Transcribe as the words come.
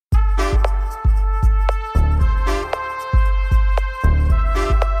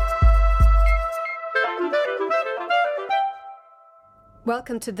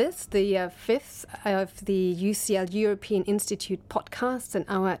Welcome to the fifth of the UCL European Institute podcasts and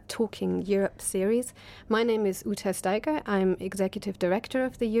our Talking Europe series. My name is Uta Steiger. I'm Executive Director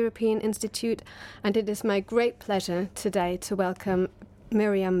of the European Institute, and it is my great pleasure today to welcome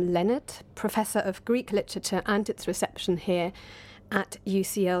Miriam Leonard, Professor of Greek Literature and its reception here at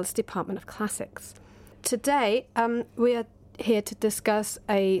UCL's Department of Classics. Today, we are here to discuss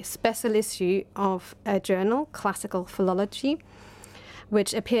a special issue of a journal, Classical Philology,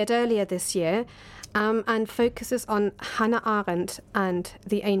 which appeared earlier this year and focuses on Hannah Arendt and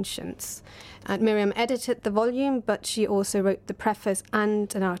the ancients. Miriam edited the volume, but she also wrote the preface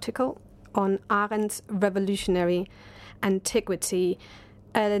and an article on Arendt's revolutionary antiquity,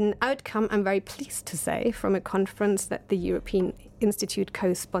 an outcome, I'm very pleased to say, from a conference that the European Institute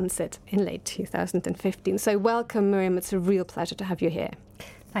co-sponsored in late 2015. So welcome, Miriam. It's a real pleasure to have you here.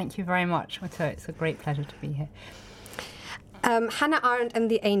 Thank you very much, Uta. It's a great pleasure to be here. Hannah Arendt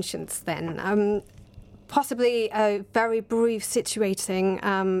and the ancients, then. Possibly a very brief situating.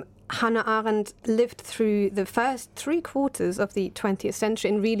 Hannah Arendt lived through the first 3/4 of the 20th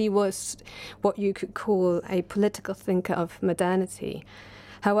century and really was what you could call a political thinker of modernity.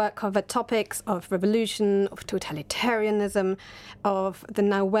 Her work covered topics of revolution, of totalitarianism, of the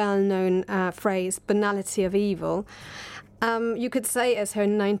now well-known phrase banality of evil. You could say, as her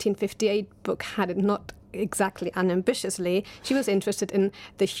 1958 book had it not exactly unambitiously, she was interested in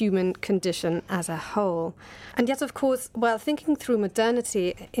the human condition as a whole. And yet, of course, while thinking through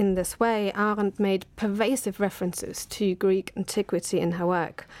modernity in this way, Arendt made pervasive references to Greek antiquity in her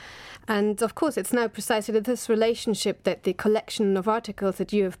work. And of course, it's now precisely this relationship that the collection of articles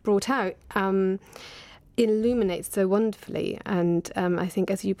that you have brought out illuminates so wonderfully. And I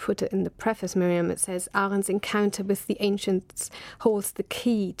think, as you put it in the preface, Miriam, it says Arendt's encounter with the ancients holds the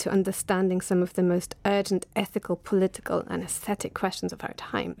key to understanding some of the most urgent ethical, political and aesthetic questions of our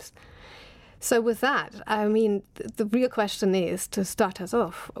times. So with that, I mean, the real question is, to start us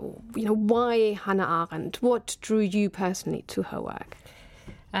off, why Hannah Arendt? What drew you personally to her work?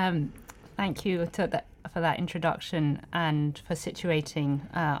 Thank you for that introduction and for situating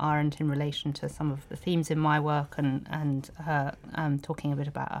Arendt in relation to some of the themes in my work and her talking a bit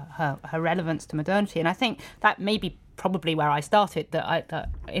about her relevance to modernity. And I think that may be probably where I started, that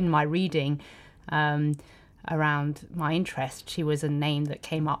in my reading around my interest, she was a name that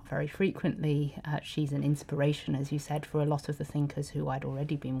came up very frequently. She's an inspiration, as you said, for a lot of the thinkers who I'd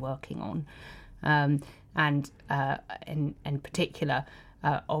already been working on, and in particular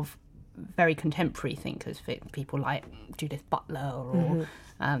of very contemporary thinkers, people like Judith Butler or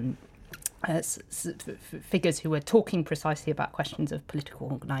figures who were talking precisely about questions of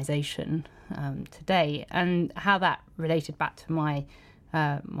political organisation today. And how that related back to my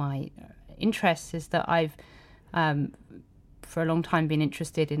interests is that I've for a long time been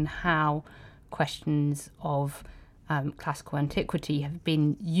interested in how questions of classical antiquity have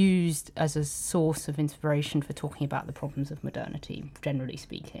been used as a source of inspiration for talking about the problems of modernity, generally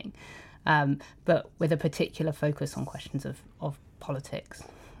speaking, but with a particular focus on questions of politics.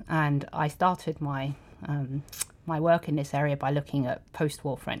 And I started my work in this area by looking at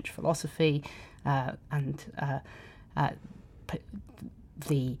post-war French philosophy and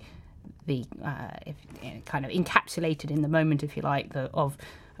the kind of encapsulated in the moment, if you like, of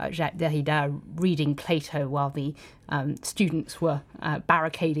Jacques Derrida reading Plato while the students were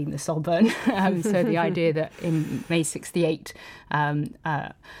barricading the Sorbonne. So the idea that in May 1968,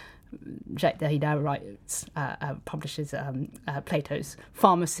 Jacques Derrida publishes Plato's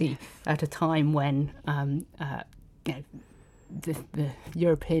Pharmacy at a time when the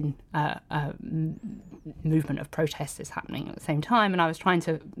European movement of protest is happening at the same time, and I was trying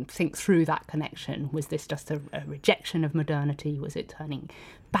to think through that connection. Was this just a rejection of modernity? Was it turning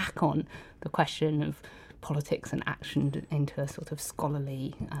back on the question of politics and action into a sort of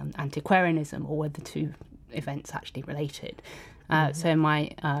scholarly antiquarianism, or were the two events actually related? So in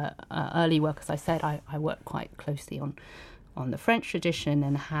my early work, as I said, I worked quite closely on the French tradition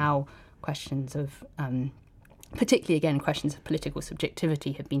and how questions of particularly, again, questions of political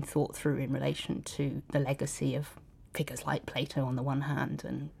subjectivity have been thought through in relation to the legacy of figures like Plato on the one hand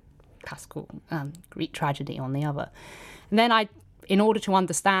and classical Greek tragedy on the other. And then in order to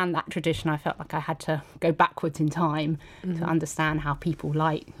understand that tradition, I felt like I had to go backwards in time to understand how people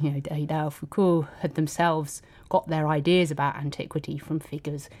like Derrida or Foucault had themselves got their ideas about antiquity from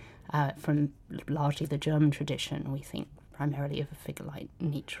figures from largely the German tradition. We think primarily of a figure like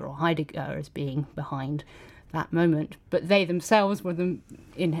Nietzsche or Heidegger as being behind that moment, but they themselves were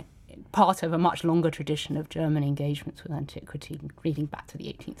in part of a much longer tradition of German engagements with antiquity, reading back to the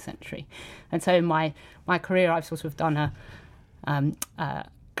 18th century. And so in my career, I've sort of done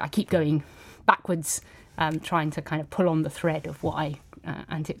I keep going backwards, trying to kind of pull on the thread of why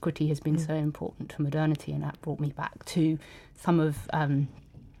antiquity has been so important to modernity, and that brought me back to some of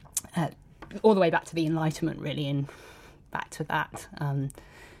all the way back to the Enlightenment, really, and back to that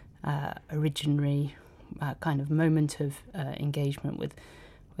originary kind of moment of engagement with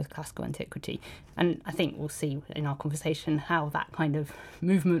classical antiquity. And I think we'll see in our conversation how that kind of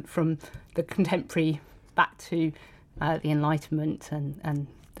movement from the contemporary back to the Enlightenment and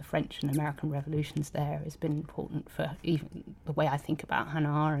the French and American revolutions there has been important for even the way I think about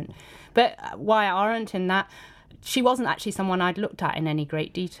Hannah Arendt. But why Arendt in that? She wasn't actually someone I'd looked at in any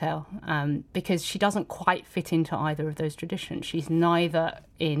great detail, because she doesn't quite fit into either of those traditions. She's neither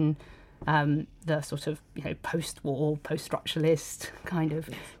in the sort of post-war, post-structuralist kind of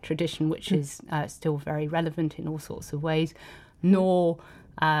tradition, which is still very relevant in all sorts of ways, nor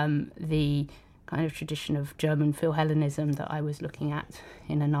the kind of tradition of German Philhellenism that I was looking at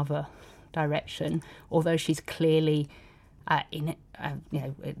in another direction. Although she's clearly in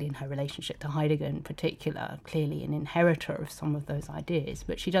her relationship to Heidegger in particular, clearly an inheritor of some of those ideas,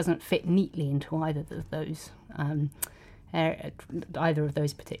 but she doesn't fit neatly into either of those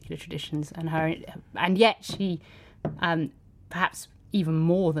particular traditions, and yet she, perhaps even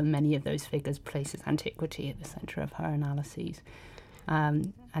more than many of those figures, places antiquity at the centre of her analyses.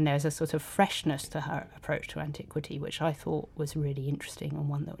 And there's a sort of freshness to her approach to antiquity, which I thought was really interesting and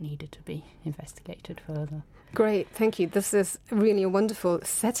one that needed to be investigated further. Great, thank you. This is really a wonderful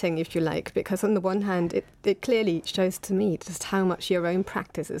setting, if you like, because on the one hand, it clearly shows to me just how much your own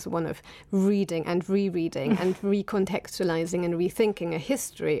practice is one of reading and rereading and recontextualizing and rethinking a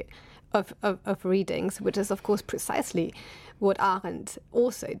history of readings, which is, of course, precisely what Arendt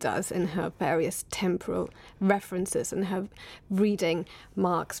also does in her various temporal references, and her reading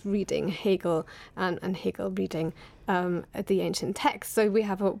Marx, reading Hegel, and Hegel reading the ancient texts. So we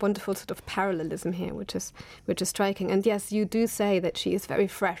have a wonderful sort of parallelism here, which is striking. And yes, you do say that she is very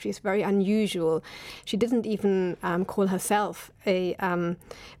fresh, she's very unusual. She didn't even call herself a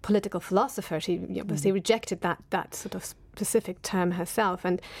political philosopher. She obviously rejected that sort of specific term herself,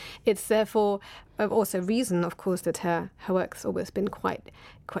 and it's therefore also reason, of course, that her work's always been quite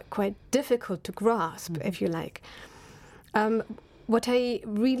difficult to grasp, if you like. What I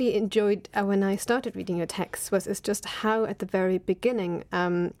really enjoyed when I started reading your texts is just how at the very beginning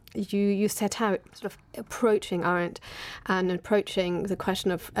you set out sort of approaching Arendt and approaching the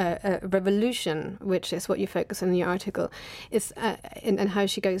question of revolution, which is what you focus on in your article, is and how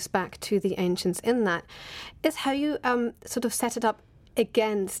she goes back to the ancients in that, is how you sort of set it up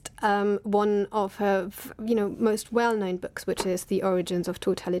against one of her most well-known books, which is The Origins of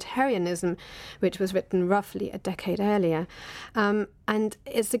Totalitarianism, which was written roughly a decade earlier, and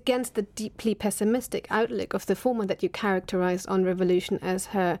it's against the deeply pessimistic outlook of the former that you characterized on revolution as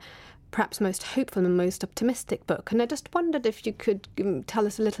her perhaps most hopeful and most optimistic book. And I just wondered if you could tell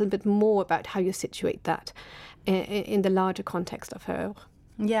us a little bit more about how you situate that in the larger context of her.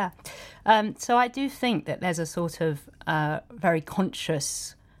 Yeah. So I do think that there's a sort of very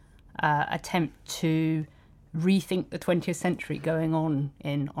conscious attempt to rethink the 20th century going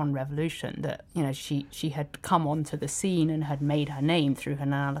on revolution, that she had come onto the scene and had made her name through her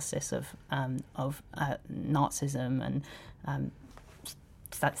analysis of Nazism and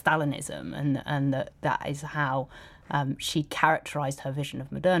Stalinism, and that is how she characterised her vision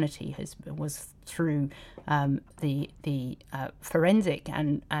of modernity was through the forensic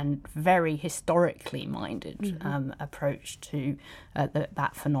and very historically minded approach to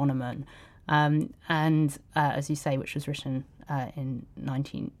that phenomenon. And as you say, which was written in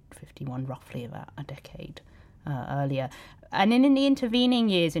 1951, roughly about a decade earlier. And in the intervening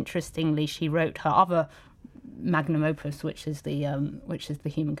years, interestingly, she wrote her other magnum opus, which is the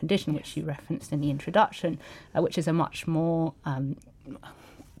Human Condition, which you referenced in the introduction, which is a much more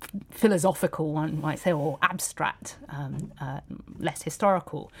philosophical, one might say, or abstract, less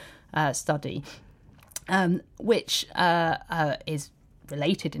historical study, which is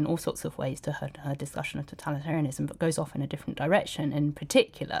related in all sorts of ways to her discussion of totalitarianism, but goes off in a different direction. In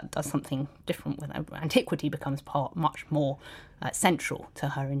particular, does something different with antiquity, becomes much more central to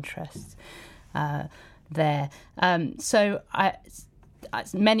her interests there. So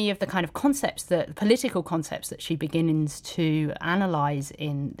many of the kind of political concepts that she begins to analyse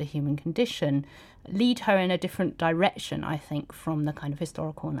in The Human Condition lead her in a different direction, I think, from the kind of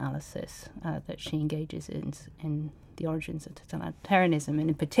historical analysis that she engages in The Origins of Totalitarianism, and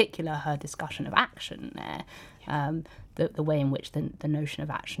in particular her discussion of action there, the way in which the notion of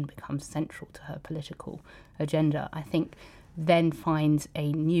action becomes central to her political agenda, I think then finds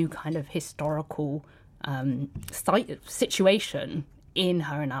a new kind of historical situation in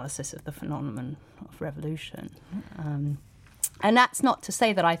her analysis of the phenomenon of revolution. And that's not to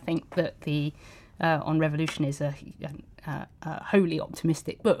say that I think that the On Revolution is a wholly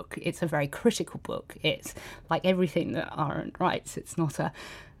optimistic book. It's a very critical book. It's like everything that Arendt writes. It's not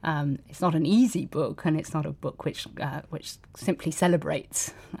an easy book, and it's not a book which simply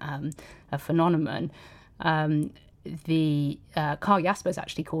celebrates a phenomenon. Karl Jaspers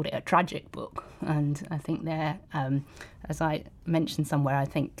actually called it a tragic book, and I think there, as I mentioned somewhere, I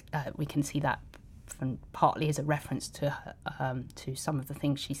think we can see that partly as a reference to some of the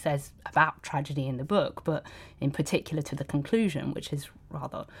things she says about tragedy in the book, but in particular to the conclusion, which is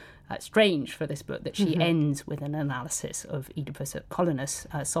rather strange for this book, that she ends with an analysis of Oedipus at Colonus,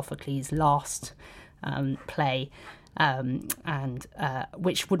 Sophocles' last play, and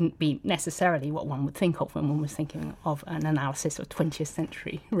which wouldn't be necessarily what one would think of when one was thinking of an analysis of 20th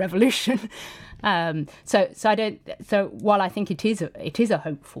century revolution. So while I think it is a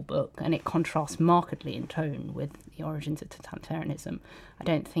hopeful book, and it contrasts markedly in tone with The Origins of Totalitarianism, I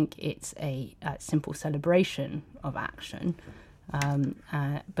don't think it's a simple celebration of action.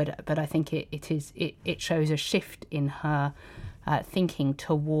 But I think it shows a shift in her thinking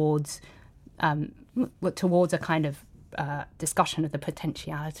towards a kind of discussion of the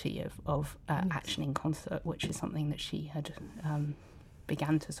potentiality of action in concert, which is something that she had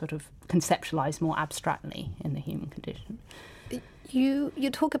began to sort of conceptualize more abstractly in The Human Condition. You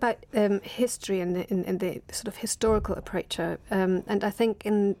talk about history and the sort of historical approach, and I think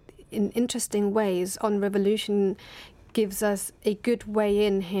in interesting ways, On Revolution gives us a good way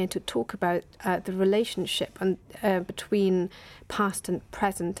in here to talk about the relationship between past and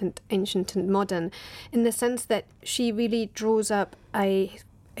present and ancient and modern, in the sense that she really draws up a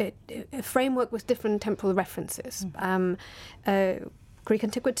framework with different temporal references. Greek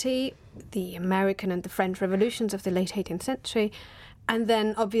antiquity, the American and the French revolutions of the late 18th century, and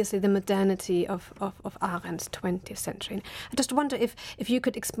then obviously the modernity of Arendt's 20th century. I just wonder if you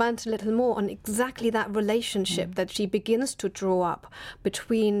could expand a little more on exactly that relationship that she begins to draw up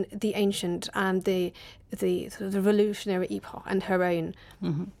between the ancient and the sort of the revolutionary epoch and her own.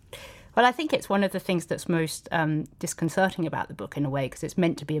 Mm-hmm. Well, I think it's one of the things that's most disconcerting about the book in a way, because it's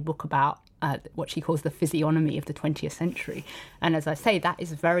meant to be a book about what she calls the physiognomy of the 20th century. And as I say, that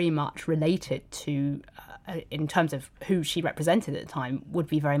is very much related to, in terms of who she represented at the time, would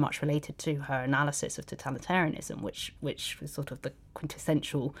be very much related to her analysis of totalitarianism, which was sort of the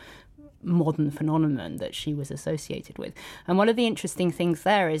quintessential modern phenomenon that she was associated with. And one of the interesting things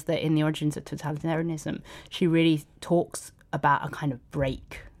there is that in The Origins of Totalitarianism, she really talks about a kind of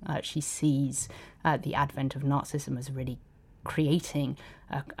break. She sees the advent of Nazism as really creating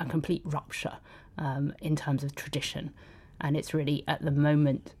a complete rupture in terms of tradition. And it's really at the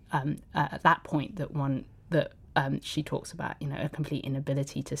moment, at that point, that she talks about, a complete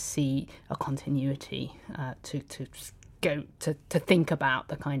inability to see a continuity, to think about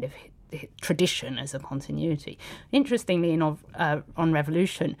the kind of tradition as a continuity. Interestingly, on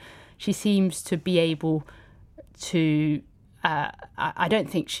Revolution, she seems to be able to. I don't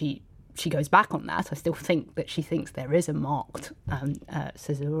think she goes back on that. I still think that she thinks there is a marked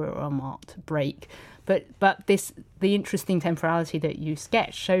caesura or a marked break. But the interesting temporality that you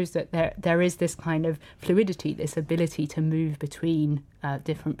sketch shows that there is this kind of fluidity, this ability to move between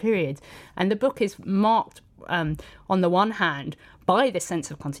different periods. And the book is marked, on the one hand, by this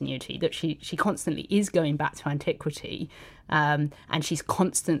sense of continuity, that she constantly is going back to antiquity, and she's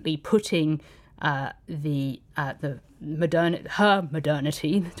constantly putting her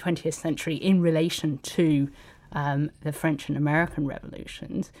modernity, the 20th century, in relation to the French and American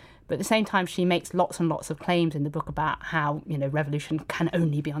revolutions. But at the same time, she makes lots and lots of claims in the book about how, revolution can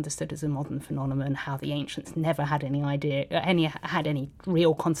only be understood as a modern phenomenon, how the ancients never had any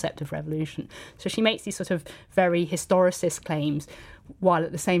real concept of revolution. So she makes these sort of very historicist claims, while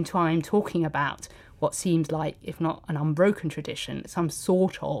at the same time talking about what seems like, if not an unbroken tradition, some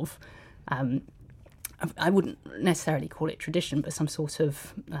sort of I wouldn't necessarily call it tradition, but some sort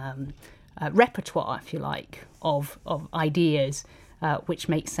of repertoire, if you like, of ideas which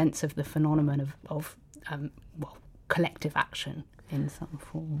make sense of the phenomenon of collective action in some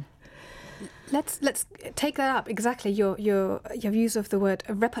form. Let's take that up, exactly, your use of the word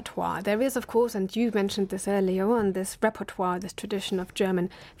repertoire. There is, of course, and you mentioned this earlier on, this repertoire, this tradition of German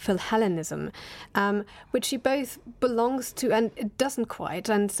Philhellenism, which she both belongs to and it doesn't quite,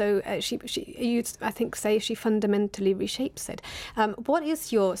 and so you, I think, say she fundamentally reshapes it. What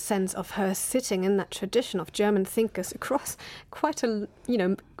is your sense of her sitting in that tradition of German thinkers across quite a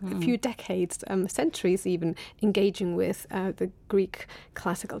few decades, centuries even, engaging with the Greek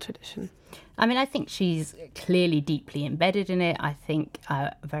classical tradition? I mean, I think she's clearly deeply embedded in it. I think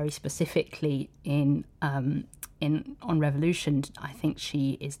very specifically on revolution, I think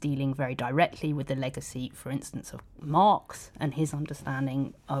she is dealing very directly with the legacy, for instance, of Marx and his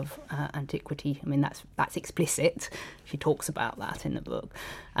understanding of antiquity. I mean, that's explicit. She talks about that in the book.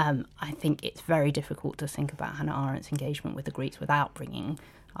 I think it's very difficult to think about Hannah Arendt's engagement with the Greeks without bringing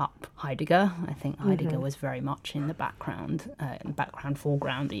up Heidegger. I think Heidegger was very much in the background,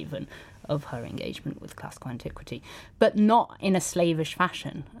 foreground even, of her engagement with classical antiquity, but not in a slavish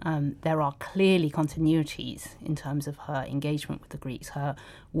fashion. There are clearly continuities in terms of her engagement with the Greeks, her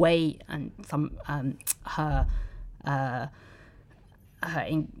way and her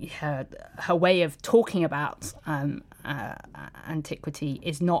way of talking about antiquity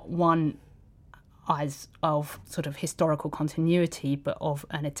is not one as of sort of historical continuity, but of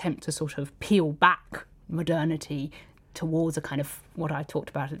an attempt to sort of peel back modernity towards a kind of, what I talked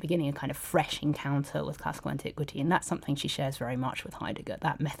about at the beginning, a kind of fresh encounter with classical antiquity. And that's something she shares very much with Heidegger,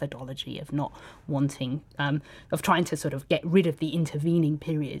 that methodology of not wanting, of trying to sort of get rid of the intervening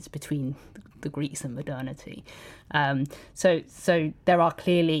periods between the Greeks and modernity. So there are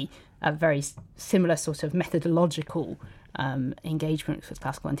clearly a very similar sort of methodological engagement with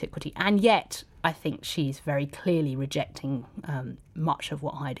classical antiquity, and yet I think she's very clearly rejecting much of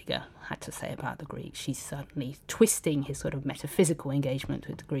what Heidegger had to say about the Greeks. She's certainly twisting his sort of metaphysical engagement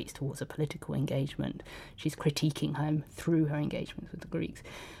with the Greeks towards a political engagement. She's critiquing him through her engagement with the Greeks.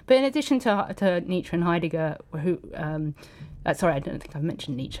 But in addition to Nietzsche and Heidegger, who I don't think I've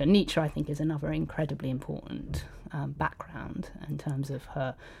mentioned Nietzsche. Nietzsche, I think, is another incredibly important background in terms of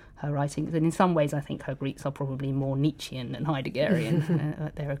her writings. And in some ways, I think her Greeks are probably more Nietzschean than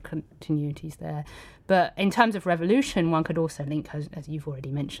Heideggerian. There are continuities there. But in terms of revolution, one could also link, as you've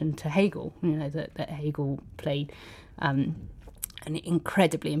already mentioned, to Hegel. You know, that Hegel played an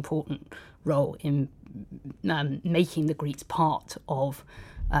incredibly important role in making the Greeks part of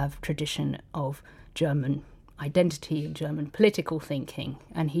tradition of German identity and German political thinking,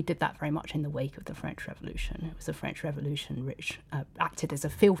 and he did that very much in the wake of the French Revolution. It was the French Revolution which acted as a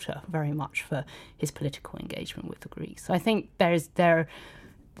filter very much for his political engagement with the Greeks. So I think it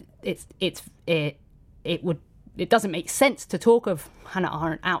doesn't make sense to talk of Hannah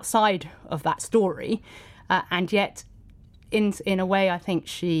Arendt outside of that story, and yet in a way I think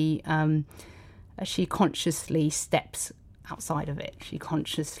she consciously steps outside of it. She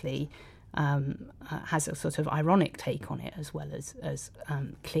consciously has a sort of ironic take on it, as well as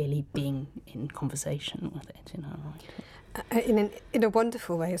clearly being in conversation with it in her writing. In a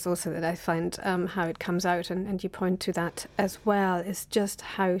wonderful way is also that I find how it comes out, and you point to that as well, is just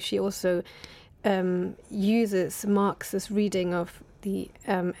how she also uses Marx's reading of the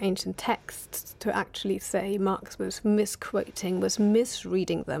ancient texts to actually say Marx was misquoting, was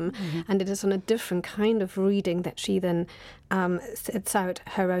misreading them, and it is on a different kind of reading that she then sets out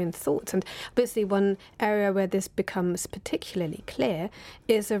her own thoughts. And obviously one area where this becomes particularly clear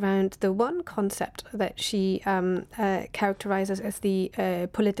is around the one concept that she characterizes as the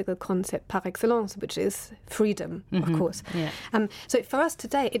political concept par excellence, which is freedom, of course. Yeah. So for us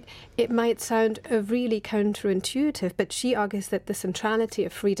today, it might sound really counterintuitive, but she argues that the centrality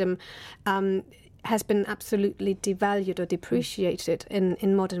of freedom has been absolutely devalued or depreciated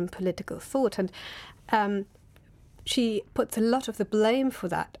in modern political thought. And she puts a lot of the blame for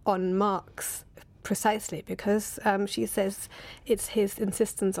that on Marx, precisely because she says it's his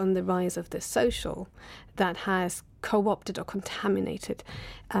insistence on the rise of the social that has co-opted or contaminated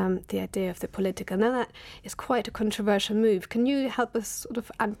the idea of the political. Now that is quite a controversial move. Can you help us sort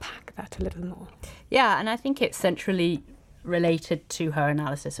of unpack that a little more? Yeah, and I think it's centrally related to her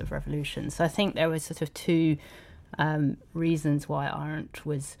analysis of revolution. So I think there were sort of two reasons why Arendt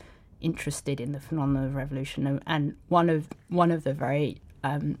was interested in the phenomenon of revolution, and one of the very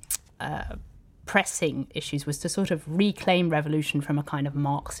pressing issues was to sort of reclaim revolution from a kind of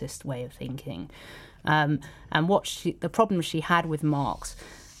Marxist way of thinking, and the problem she had with Marx,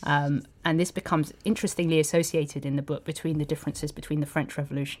 and this becomes interestingly associated in the book between the differences between the French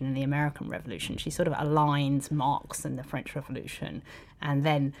Revolution and the American Revolution. She sort of aligns Marx and the French Revolution, and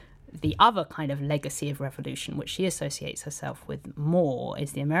then the other kind of legacy of revolution, which she associates herself with more,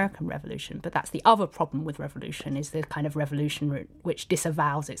 is the American Revolution. But that's the other problem with revolution, is the kind of revolution which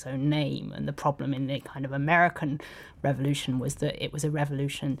disavows its own name. And the problem in the kind of American Revolution was that it was a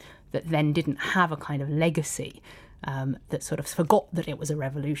revolution that then didn't have a kind of legacy, that sort of forgot that it was a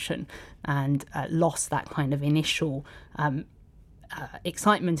revolution and lost that kind of initial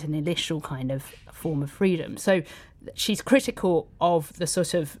excitement and initial kind of form of freedom. So she's critical of the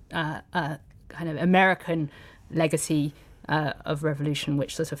sort of kind of American legacy of revolution,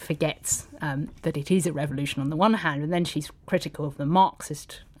 which sort of forgets that it is a revolution on the one hand, and then she's critical of the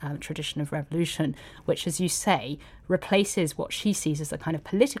Marxist tradition of revolution, which, as you say, replaces what she sees as the kind of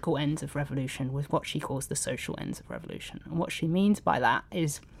political ends of revolution with what she calls the social ends of revolution. And what she means by that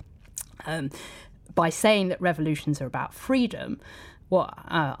is, by saying that revolutions are about freedom, what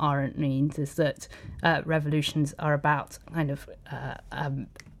Arendt means is that revolutions are about kind of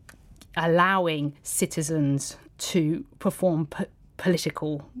allowing citizens to perform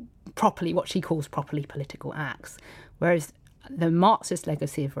properly, what she calls properly political acts, whereas the Marxist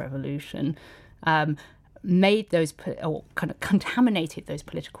legacy of revolution made those, or kind of contaminated those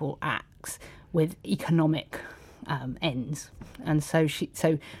political acts with economic ends. And so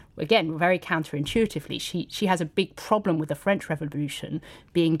again, very counterintuitively, she has a big problem with the French Revolution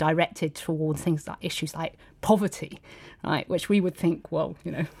being directed towards things like issues like poverty, right? Which we would think, well,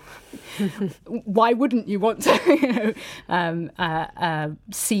 why wouldn't you want to,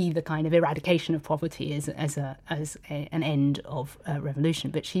 see the kind of eradication of poverty as an end of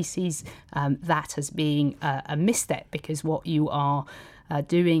revolution? But she sees that as being a misstep, because what you are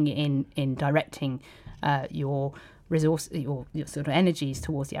doing in directing your resource, your sort of energies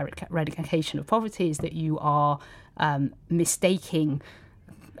towards the eradication of poverty is that you are mistaking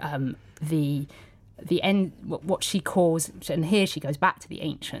the end, what she calls, and here she goes back to the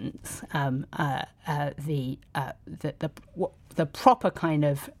ancients, the proper kind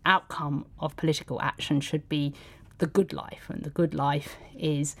of outcome of political action should be the good life, and the good life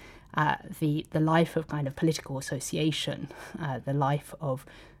is the life of kind of political association, the life of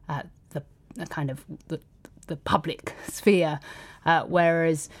the kind of the public sphere,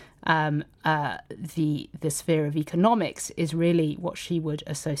 whereas the sphere of economics is really what she would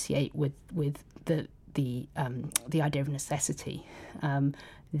associate with the idea of necessity,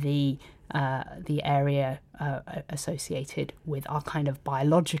 the area associated with our kind of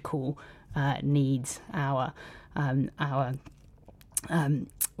biological needs, our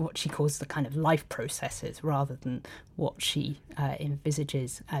what she calls the kind of life processes, rather than what she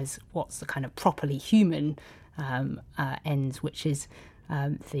envisages as what's the kind of properly human ends, which is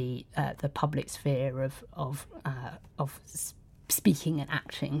the public sphere of speaking and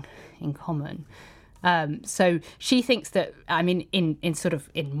acting in common. So she thinks that, I mean, in sort of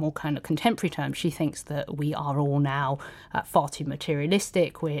in more kind of contemporary terms, she thinks that we are all now far too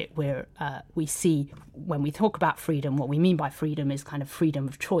materialistic. We see, when we talk about freedom, what we mean by freedom is kind of freedom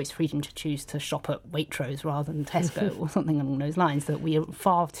of choice, freedom to choose to shop at Waitrose rather than Tesco or something along those lines, that we are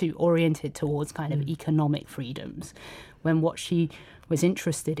far too oriented towards kind of economic freedoms, when what she was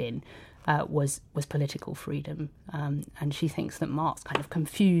interested in was political freedom. And she thinks that Marx kind of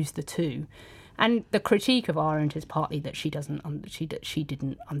confused the two. And the critique of Arendt is partly that she didn't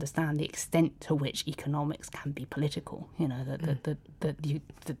understand the extent to which economics can be political. The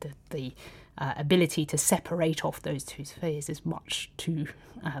ability to separate off those two spheres is much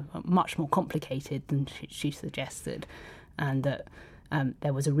more complicated than she suggested, and that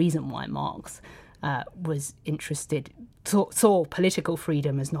there was a reason why Marx was interested, saw political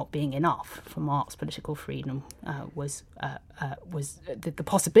freedom as not being enough. For Marx, political freedom was the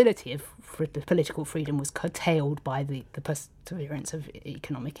possibility of political freedom was curtailed by the perseverance of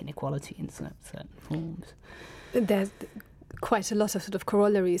economic inequality in certain forms. There's quite a lot of sort of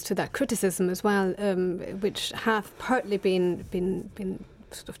corollaries to that criticism as well, which have partly been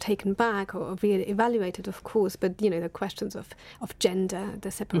sort of taken back or re-evaluated, of course, but the questions of gender, the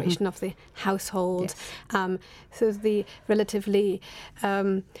separation of the household, yes. So the relatively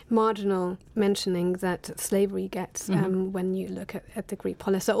marginal mentioning that slavery gets when you look at the Greek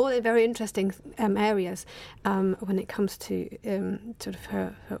polis. So all very interesting areas when it comes to sort of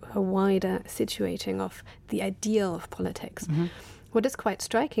her wider situating of the ideal of politics. What is quite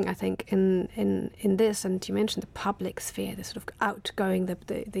striking, I think, in this, and you mentioned the public sphere, the sort of outgoing,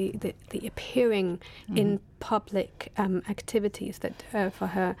 the appearing in public activities that for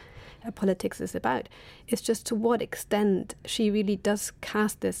her politics is about, is just to what extent she really does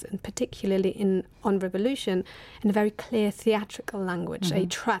cast this, and particularly on revolution, in a very clear theatrical language, a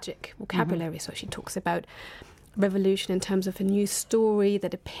tragic vocabulary. So she talks about revolution in terms of a new story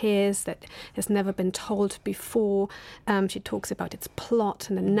that appears, that has never been told before. She talks about its plot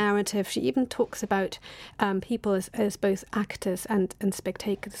and the narrative. She even talks about people as both actors and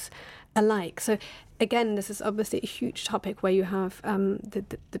spectators alike. So again, this is obviously a huge topic where you have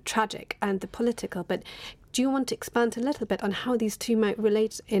the tragic and the political, but do you want to expand a little bit on how these two might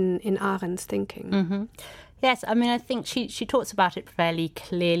relate in Arendt's thinking? Yes, I mean, I think she talks about it fairly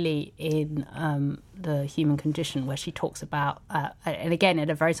clearly in The Human Condition, where she talks about, and again,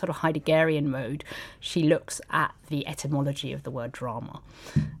 in a very sort of Heideggerian mode, she looks at the etymology of the word drama.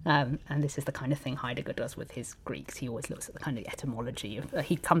 And this is the kind of thing Heidegger does with his Greeks. He always looks at the kind of etymology.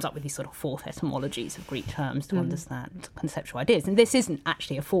 He comes up with these sort of fourth etymologies of Greek terms to understand conceptual ideas. And this isn't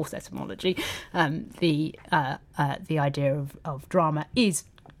actually a fourth etymology. The idea of drama is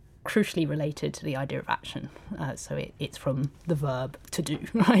crucially related to the idea of action. So it's from the verb to do,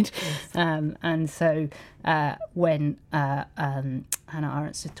 right? Yes. And so when Hannah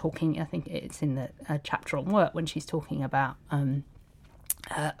Arendt is talking, I think it's in the chapter on work, when she's talking about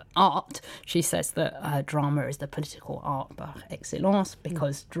art, she says that drama is the political art par excellence,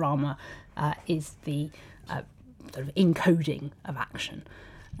 because drama is the sort of encoding of action.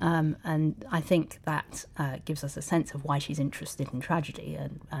 And I think that gives us a sense of why she's interested in tragedy,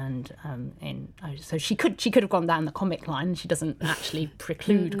 so she could have gone down the comic line. She doesn't actually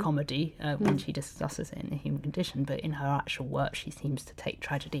preclude comedy when she discusses it in The Human Condition, but in her actual work she seems to take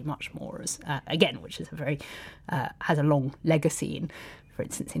tragedy much more as again, which is has a long legacy in, for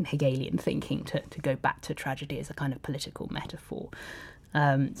instance, in Hegelian thinking, to go back to tragedy as a kind of political metaphor.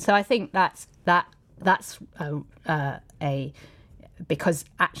 So I think that's because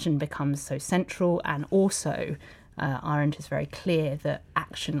action becomes so central, and also Arendt is very clear that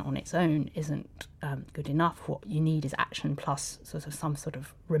action on its own isn't good enough. What you need is action plus sort of some sort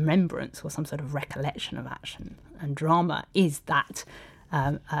of remembrance or some sort of recollection of action. And drama is that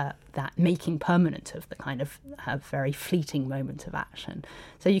making permanent of the kind of very fleeting moment of action.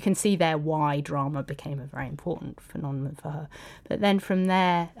 So you can see there why drama became a very important phenomenon for her. But then from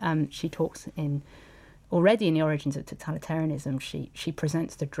there, she talks already in The Origins of Totalitarianism, she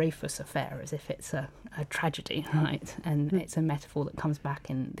presents the Dreyfus affair as if it's a tragedy, right? And it's a metaphor that comes back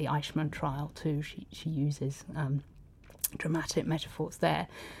in the Eichmann trial too. She uses dramatic metaphors there.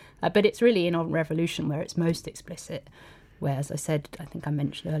 But it's really in On Revolution where it's most explicit, where, as I said, I think I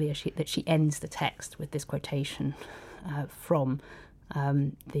mentioned earlier, that she ends the text with this quotation from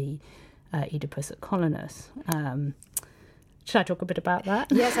the Oedipus at Colonus. Should I talk a bit about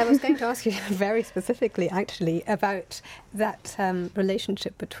that? Yes, I was going to ask you very specifically, actually, about that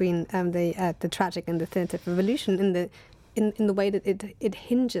relationship between the tragic and the definitive revolution in the way that it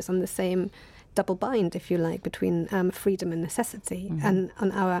hinges on the same double bind, if you like, between freedom and necessity, and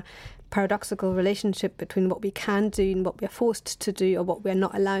on our paradoxical relationship between what we can do and what we're forced to do, or what we're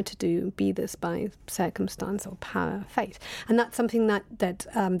not allowed to do, be this by circumstance or power, fate. And that's something that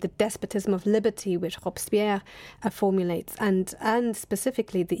the despotism of liberty, which Robespierre formulates, and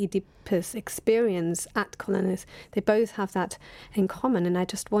specifically the Oedipus experience at Colonus, they both have that in common. And I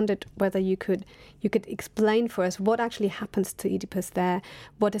just wondered whether you could explain for us what actually happens to Oedipus there.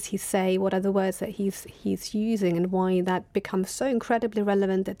 What does he say? What are the words that he's using, and why that becomes so incredibly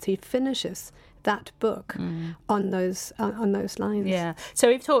relevant that he finishes that book on those lines. Yeah. So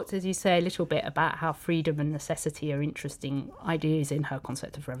we've talked, as you say, a little bit about how freedom and necessity are interesting ideas in her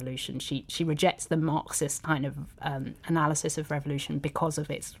concept of revolution. She rejects the Marxist kind of analysis of revolution because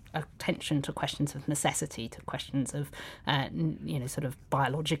of its attention to questions of necessity, to questions of sort of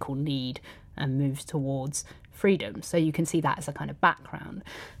biological need, and moves towards freedom. So you can see that as a kind of background.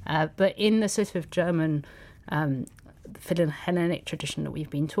 But in the sort of German Hellenic tradition that we've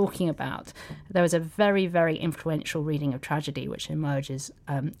been talking about, there was a very, very influential reading of tragedy which emerges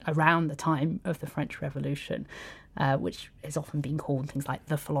around the time of the French Revolution, which has often been called things like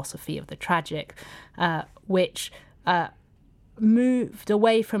the philosophy of the tragic, which moved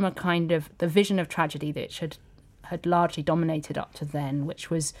away from a kind of the vision of tragedy that had largely dominated up to then, which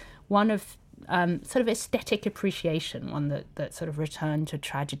was one of sort of aesthetic appreciation, one that sort of returned to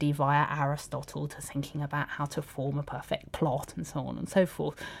tragedy via Aristotle, to thinking about how to form a perfect plot and so on and so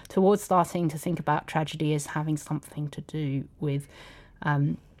forth, towards starting to think about tragedy as having something to do with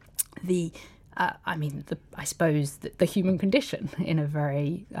the human condition in a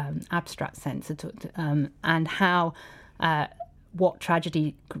very abstract sense, and how what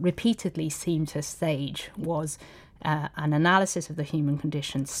tragedy repeatedly seemed to stage was an analysis of the human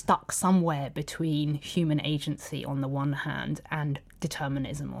condition stuck somewhere between human agency on the one hand and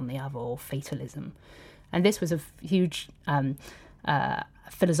determinism on the other, or fatalism. And this was a huge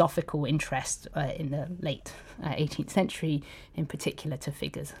philosophical interest in the late 18th century, in particular to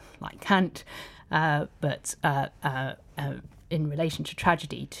figures like Kant, but in relation to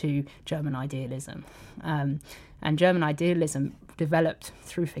tragedy, to German idealism. And German idealism developed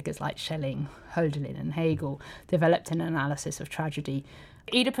through figures like Schelling, Hölderlin and Hegel, developed an analysis of tragedy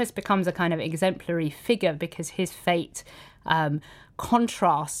Oedipus becomes a kind of exemplary figure because his fate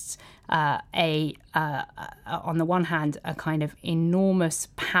contrasts on the one hand, a kind of enormous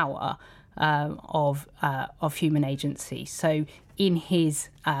power of human agency. So in his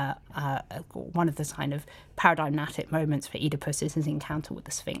one of the kind of paradigmatic moments for Oedipus is his encounter with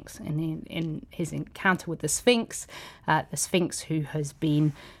the Sphinx. And in his encounter with the Sphinx, who has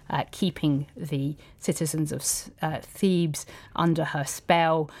been keeping the citizens of Thebes under her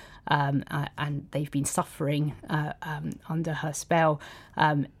spell, and they've been suffering under her spell,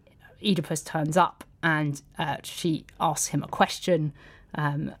 Oedipus turns up and she asks him a question.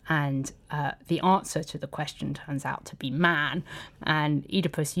 And the answer to the question turns out to be man. And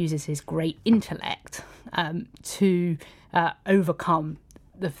Oedipus uses his great intellect to overcome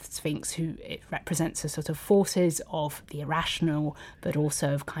the Sphinx, who it represents as sort of forces of the irrational, but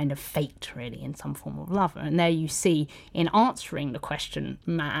also of kind of fate, really, in some form of love. And there you see, in answering the question,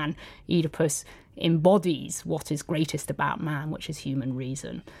 man, Oedipus embodies what is greatest about man, which is human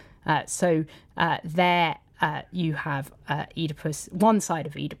reason. So there you have Oedipus, one side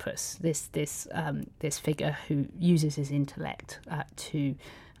of Oedipus, this figure who uses his intellect to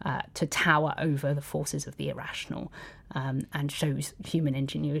tower over the forces of the irrational and shows human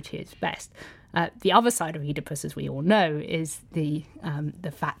ingenuity at its best. The other side of Oedipus, as we all know, is the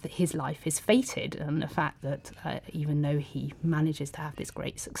fact that his life is fated, and the fact that even though he manages to have this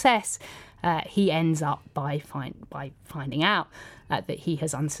great success, he ends up by finding out that he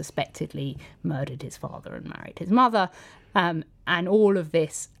has unsuspectedly murdered his father and married his mother, and all of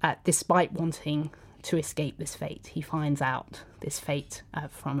this despite wanting to escape this fate. He finds out this fate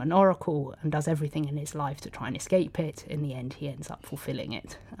from an oracle and does everything in his life to try and escape it. In the end, he ends up fulfilling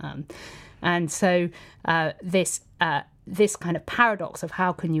it. And so this kind of paradox of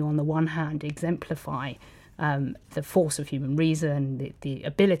how can you, on the one hand, exemplify the force of human reason, the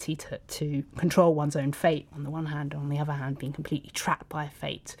ability to control one's own fate, on the one hand, and on the other hand, being completely trapped by a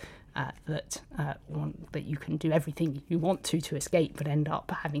fate that you can do everything you want to escape, but end up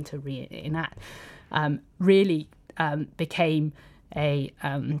having to reenact, really became a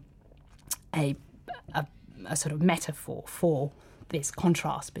sort of metaphor for this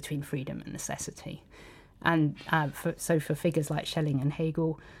contrast between freedom and necessity. And for figures like Schelling and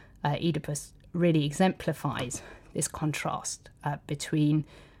Hegel, Oedipus really exemplifies this contrast between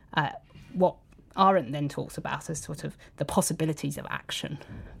what Arendt then talks about as sort of the possibilities of action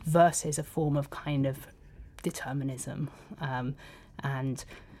versus a form of kind of determinism and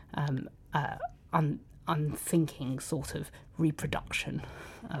unthinking sort of reproduction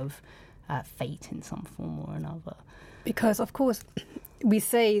of fate in some form or another. Because, of course, we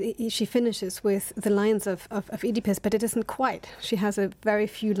say she finishes with the lines of Oedipus, but it isn't quite. She has a very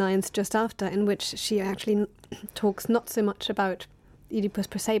few lines just after in which she actually talks not so much about Oedipus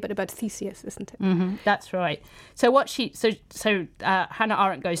per se, but about Theseus, isn't it? Mm-hmm, that's right. So Hannah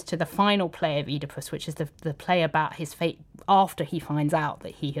Arendt goes to the final play of Oedipus, which is the play about his fate after he finds out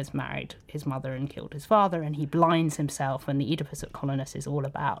that he has married his mother and killed his father, and he blinds himself. And the Oedipus at Colonus is all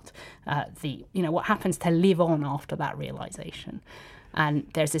about what happens to live on after that realization. And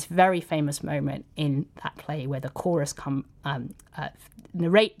there's this very famous moment in that play where the chorus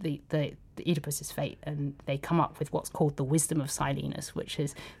narrate the Oedipus's fate, and they come up with what's called the wisdom of Silenus, which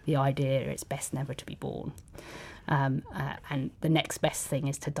is the idea it's best never to be born. And the next best thing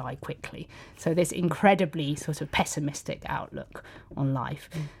is to die quickly. So this incredibly sort of pessimistic outlook on life,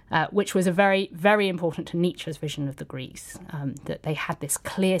 which was a very, very important to Nietzsche's vision of the Greeks, that they had this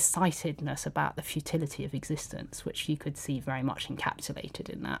clear-sightedness about the futility of existence, which you could see very much encapsulated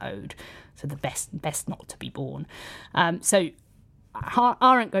in that ode. So the best not to be born. So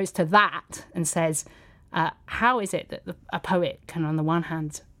Arendt goes to that and says, how is it that a poet can, on the one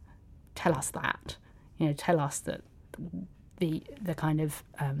hand, tell us that, tell us that the kind of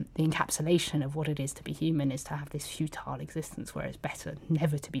the encapsulation of what it is to be human is to have this futile existence where it's better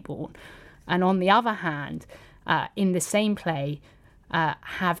never to be born, and on the other hand, in the same play,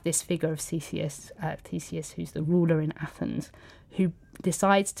 have this figure of Theseus, who's the ruler in Athens, who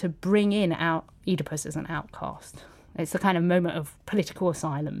decides to bring in Oedipus as an outcast. It's the kind of moment of political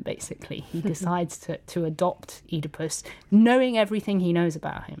asylum, basically. He decides to adopt Oedipus, knowing everything he knows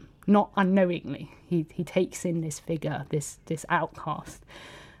about him, not unknowingly. He takes in this figure, this outcast,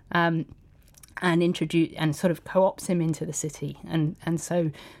 and sort of co-opts him into the city. And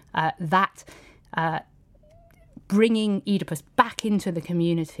so that bringing Oedipus back into the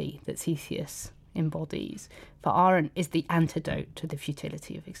community that Theseus embodies, for Arendt, is the antidote to the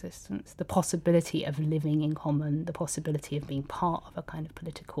futility of existence, the possibility of living in common, the possibility of being part of a kind of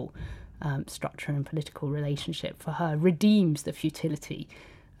political structure and political relationship for her redeems the futility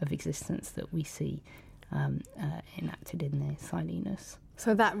of existence that we see enacted in the Silenus.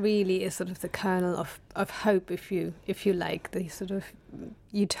 So that really is sort of the kernel of hope, if you like, the sort of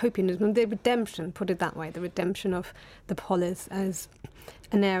utopianism, the redemption, put it that way, the redemption of the polis as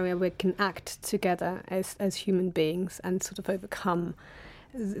an area where we can act together as human beings and sort of overcome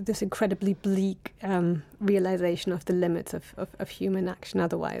this incredibly bleak realization of the limits of human action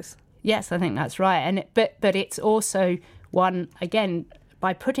otherwise. Yes, I think that's right. But it's also one, again,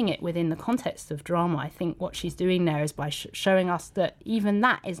 by putting it within the context of drama, I think what she's doing there is by showing us that even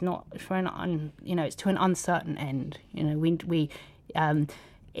that is not for it's to an uncertain end.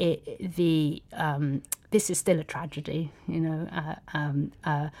 This is still a tragedy.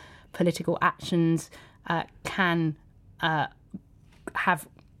 Political actions can have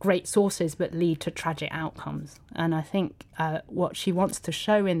great sources but lead to tragic outcomes. And I think what she wants to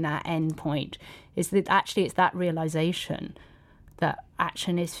show in that end point is that actually it's that realization that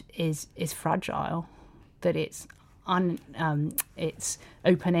action is fragile, that it's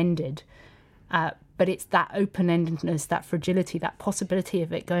open-ended, but it's that open-endedness, that fragility, that possibility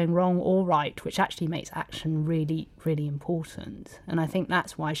of it going wrong or right, which actually makes action really, really important. And I think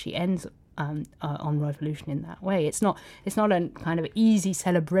that's why she ends on revolution in that way. It's not a kind of easy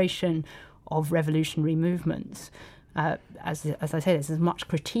celebration of revolutionary movements. As I say, there's as much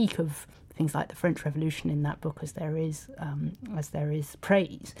critique of things like the French Revolution in that book as there is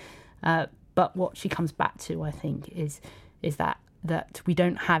praise. But what she comes back to, I think, is that we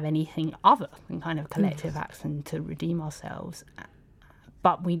don't have anything other than kind of collective action to redeem ourselves.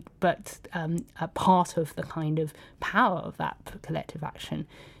 But a part of the kind of power of that collective action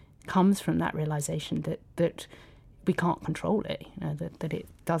comes from that realization that we can't control it, that it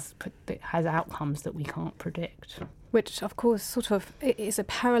has outcomes that we can't predict. Which, of course, sort of is a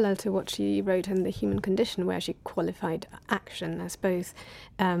parallel to what she wrote in The Human Condition, where she qualified action as both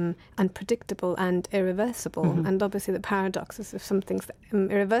unpredictable and irreversible. Mm-hmm. And obviously the paradox is if something's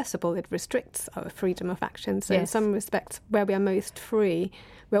irreversible, it restricts our freedom of action. So in some respects, where we are most free,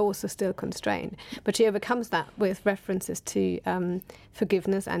 we're also still constrained. But she overcomes that with references to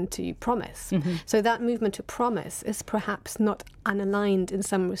forgiveness and to promise. Mm-hmm. So that movement to promise is perhaps not unaligned in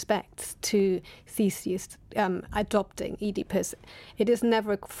some respects to Theseus adopting Oedipus. It is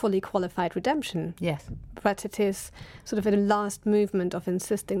never a fully qualified redemption. Yes. But it is sort of a last movement of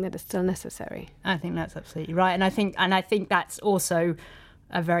insisting that it's still necessary. I think that's absolutely right. And I think that's also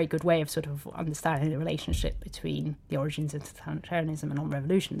a very good way of sort of understanding the relationship between the origins of totalitarianism and on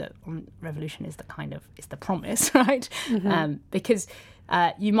revolution, that on revolution is the promise, right? Mm-hmm. Because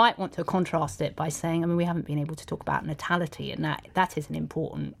you might want to contrast it by saying, we haven't been able to talk about natality, and that is an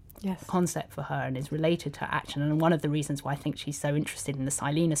important concept for her and is related to action. And one of the reasons why I think she's so interested in the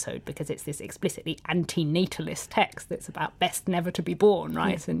Silenus Ode, because it's this explicitly anti-natalist text that's about best never to be born,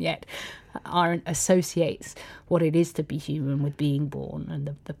 right? Yes. And yet Arendt associates what it is to be human with being born,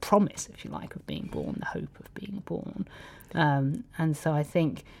 and the promise, if you like, of being born, the hope of being born. And so I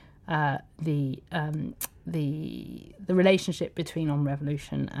think the relationship between On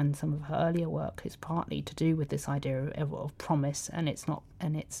Revolution and some of her earlier work is partly to do with this idea of promise, and it's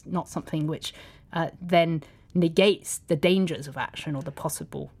not something which then negates the dangers of action or the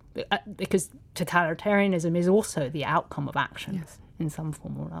possible, because totalitarianism is also the outcome of action in some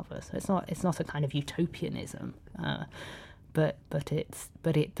form or another. So it's not a kind of utopianism, but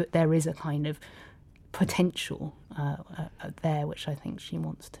there is a kind of potential there, which I think she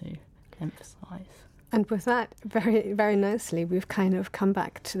wants to emphasise. And with that, very, very nicely, we've kind of come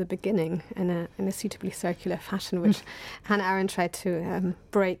back to the beginning in a suitably circular fashion, which Hannah Arendt tried to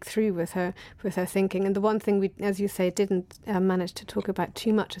break through with her thinking. And the one thing we, as you say, didn't manage to talk about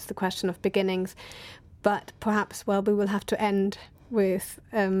too much is the question of beginnings. But perhaps, we will have to end with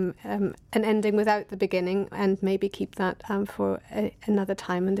an ending without the beginning, and maybe keep that for another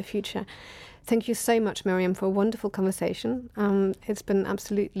time in the future. Thank you so much, Miriam, for a wonderful conversation. It's been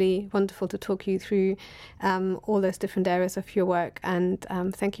absolutely wonderful to talk you through all those different areas of your work, and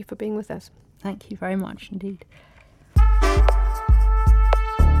thank you for being with us. Thank you very much indeed.